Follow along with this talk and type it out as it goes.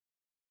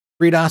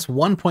FreeDOS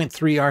 1.3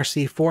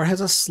 RC4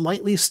 has a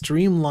slightly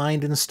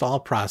streamlined install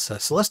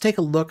process. So let's take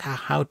a look at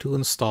how to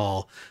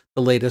install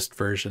the latest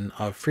version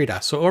of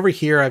FreeDOS. So over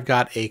here, I've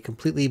got a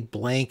completely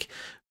blank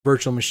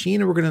virtual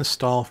machine, and we're going to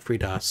install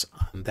FreeDOS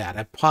on that.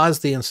 I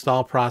paused the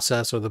install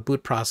process or the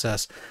boot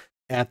process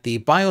at the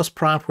BIOS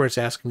prompt where it's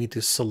asking me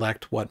to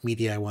select what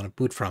media I want to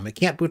boot from. It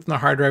can't boot from the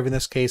hard drive in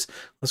this case.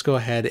 Let's go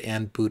ahead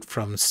and boot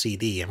from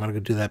CD. I'm going to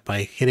do that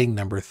by hitting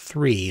number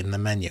 3 in the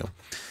menu.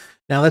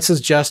 Now this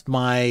is just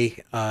my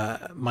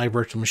my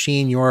virtual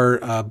machine. Your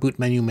boot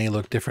menu may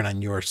look different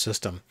on your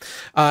system.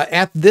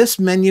 At this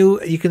menu,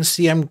 you can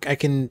see I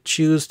can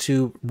choose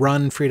to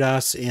run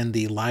FreeDOS in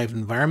the live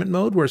environment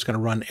mode, where it's going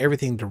to run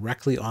everything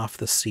directly off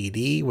the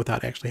CD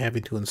without actually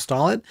having to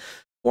install it.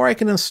 Or I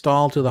can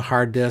install to the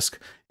hard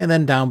disk, and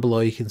then down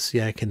below you can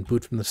see I can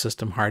boot from the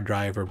system hard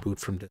drive or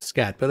boot from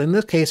diskette. But in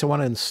this case, I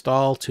want to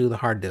install to the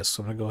hard disk.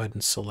 So I'm going to go ahead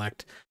and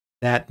select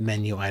that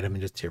menu item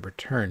and just hit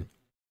return.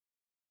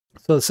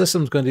 So the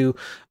system's going to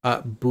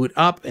boot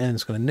up, and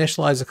it's going to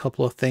initialize a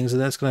couple of things, and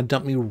then it's going to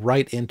dump me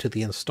right into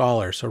the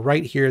installer. So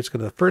right here, it's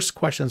going to, the first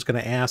question it's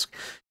going to ask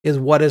is,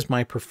 what is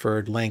my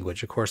preferred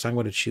language? Of course, I'm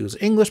going to choose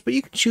English, but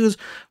you can choose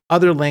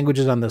other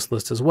languages on this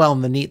list as well.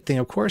 And the neat thing,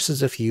 of course,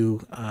 is if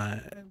you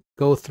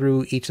go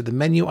through each of the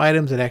menu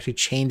items, it actually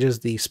changes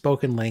the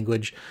spoken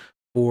language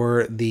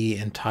for the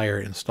entire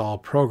install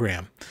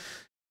program.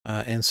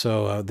 And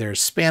so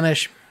there's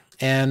Spanish,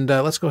 and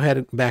let's go ahead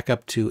and back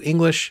up to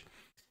English.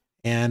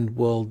 And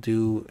we'll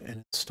do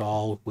an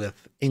install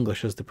with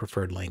English as the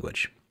preferred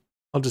language.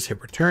 I'll just hit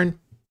return.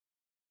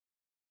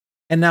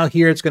 And now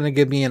here it's going to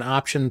give me an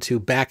option to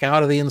back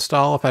out of the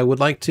install if I would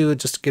like to. It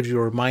just gives you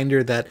a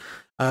reminder that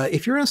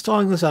if you're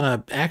installing this on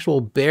an actual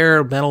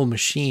bare metal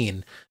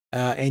machine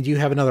and you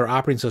have another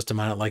operating system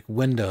on it like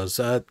Windows,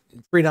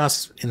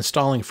 FreeDOS,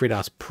 installing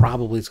FreeDOS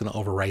probably is going to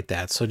overwrite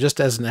that. So just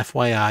as an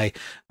FYI,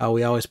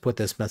 we always put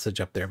this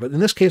message up there. But in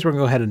this case, we're going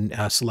to go ahead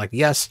and select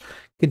yes,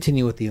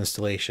 continue with the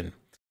installation.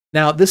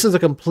 Now, this is a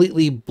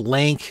completely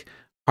blank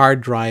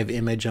hard drive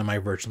image on my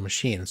virtual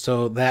machine.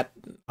 So that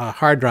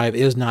hard drive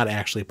is not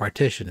actually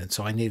partitioned. And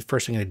so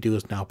first thing I'm going to do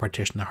is now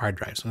partition the hard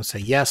drive. So I'm going to say,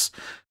 yes,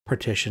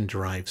 partition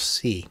drive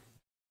C.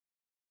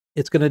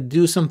 It's going to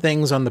do some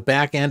things on the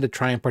back end to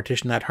try and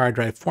partition that hard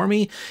drive for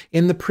me.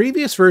 In the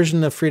previous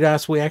version of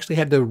FreeDOS, we actually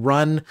had to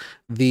run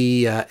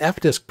the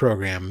FDisk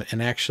program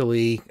and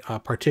actually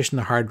partition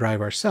the hard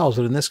drive ourselves.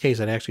 But in this case,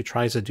 it actually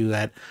tries to do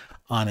that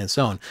on its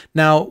own.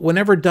 Now,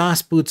 whenever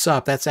DOS boots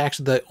up, that's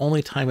actually the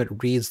only time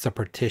it reads the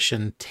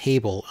partition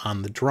table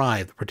on the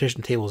drive. The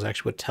partition table is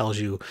actually what tells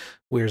you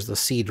where's the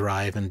C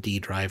drive and D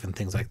drive and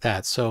things like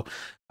that. So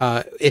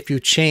if you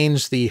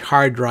change the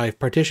hard drive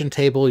partition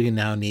table, you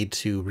now need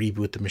to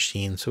reboot the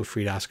machine so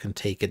FreeDOS can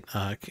take it,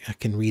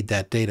 can read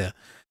that data.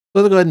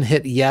 So I'll go ahead and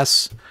hit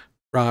yes,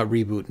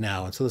 reboot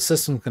now. And so the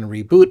system's going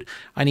to reboot.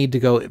 I need to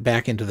go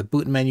back into the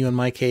boot menu in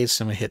my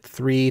case. I'm going to hit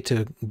 3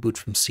 to boot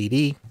from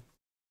CD.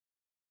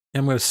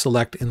 I'm going to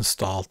select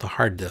install to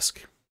hard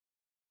disk.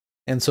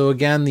 And so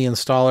again, the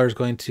installer is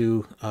going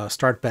to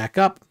start back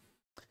up,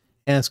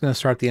 and it's going to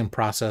start the in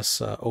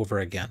process over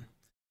again.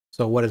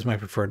 So what is my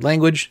preferred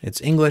language?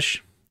 It's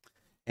English.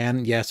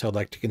 And yes, I would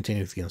like to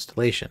continue with the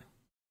installation.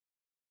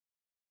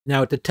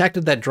 Now it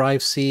detected that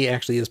drive C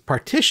actually is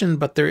partitioned,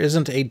 but there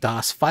isn't a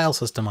DOS file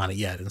system on it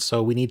yet. And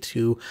so we need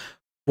to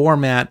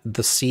format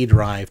the C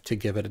drive to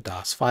give it a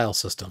DOS file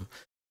system.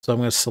 So I'm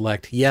going to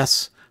select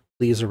yes,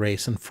 please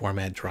erase and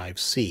format drive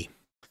C.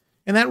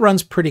 And that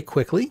runs pretty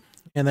quickly.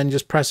 And then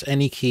just press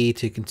any key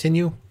to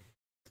continue.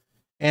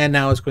 And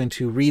now it's going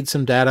to read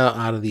some data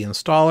out of the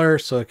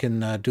installer so it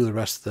can do the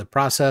rest of the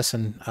process.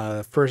 And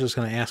first it's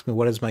going to ask me,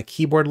 what is my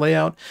keyboard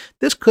layout?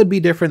 This could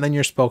be different than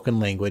your spoken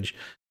language.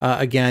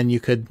 Again, you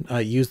could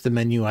use the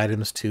menu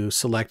items to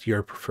select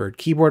your preferred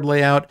keyboard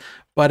layout.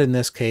 But in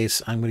this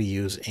case, I'm going to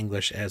use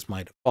English as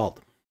my default.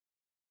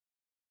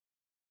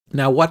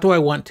 Now, what do I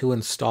want to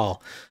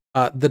install?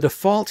 The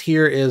default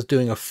here is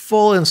doing a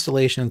full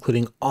installation,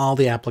 including all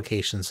the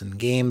applications and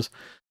games.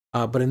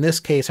 But in this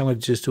case, I'm going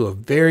to just do a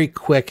very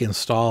quick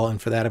install.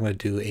 And for that, I'm going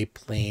to do a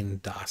plain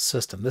DOS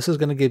system. This is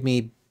going to give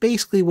me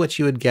basically what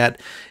you would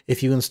get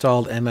if you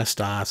installed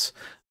MS-DOS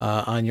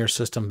on your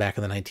system back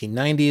in the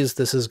 1990s.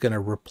 This is going to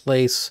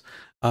replace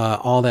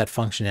all that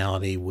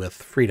functionality with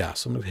FreeDOS.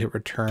 So I'm going to hit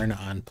return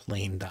on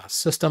plain DOS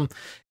system.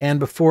 And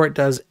before it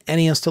does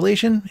any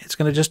installation, it's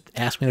going to just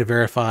ask me to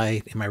verify,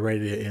 am I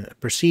ready to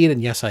proceed?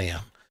 And yes, I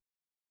am.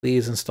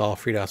 Please install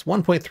FreeDOS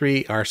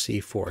 1.3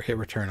 RC4. Hit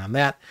return on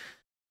that.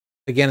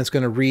 Again, it's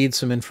going to read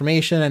some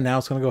information, and now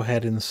it's going to go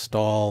ahead and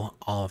install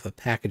all of the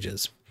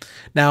packages.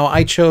 Now,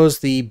 I chose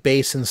the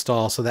base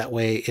install, so that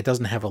way it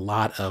doesn't have a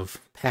lot of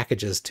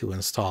packages to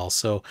install.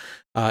 So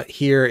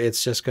here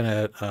it's just going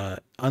to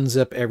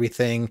unzip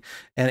everything.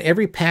 And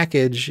every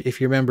package,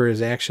 if you remember,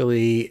 is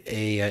actually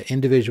a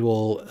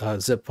individual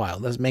zip file.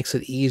 That makes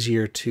it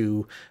easier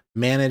to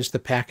manage the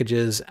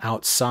packages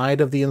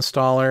outside of the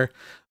installer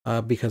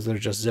because they're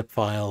just zip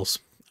files.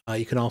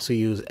 You can also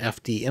use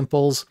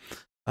FD-impls.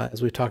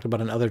 As we've talked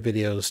about in other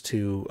videos,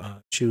 to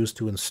choose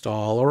to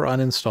install or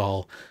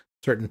uninstall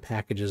certain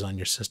packages on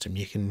your system.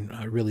 You can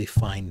really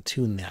fine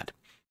tune that.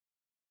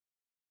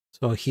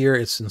 So here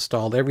it's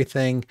installed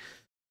everything,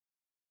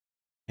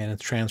 and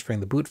it's transferring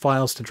the boot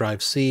files to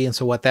drive C. And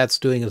so what that's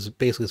doing is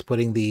basically it's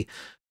putting the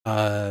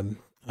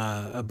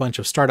a bunch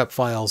of startup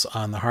files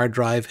on the hard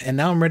drive. And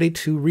now I'm ready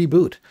to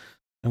reboot.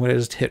 I'm going to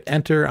just hit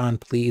enter on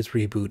please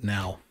reboot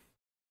now.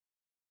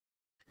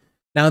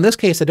 Now in this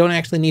case, I don't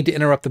actually need to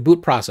interrupt the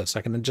boot process.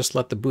 I can just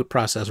let the boot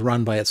process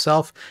run by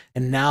itself.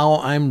 And now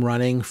I'm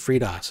running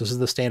FreeDOS. This is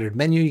the standard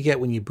menu you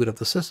get when you boot up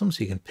the system.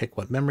 So you can pick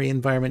what memory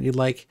environment you'd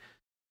like.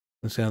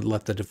 I'm just going to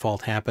let the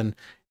default happen.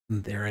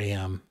 And there I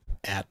am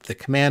at the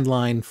command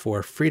line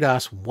for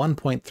FreeDOS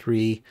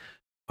 1.3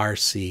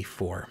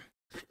 RC4.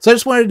 So I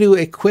just wanted to do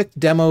a quick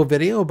demo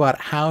video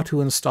about how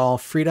to install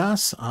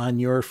FreeDOS on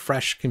your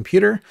fresh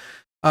computer.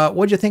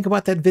 What'd you think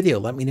about that video?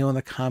 Let me know in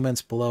the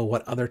comments below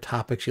what other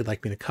topics you'd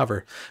like me to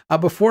cover.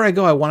 Before I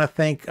go, I want to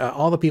thank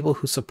all the people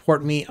who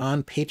support me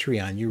on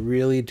Patreon. You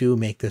really do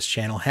make this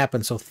channel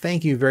happen, so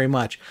thank you very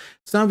much.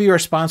 Some of you are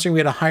sponsoring me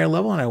at a higher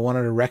level, and I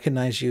wanted to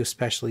recognize you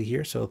especially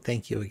here, so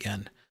thank you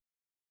again.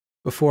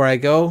 Before I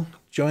go,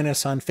 join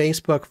us on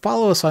Facebook,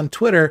 follow us on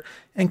Twitter,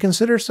 and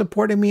consider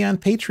supporting me on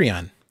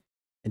Patreon.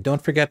 And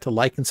don't forget to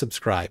like and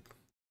subscribe.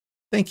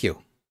 Thank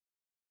you.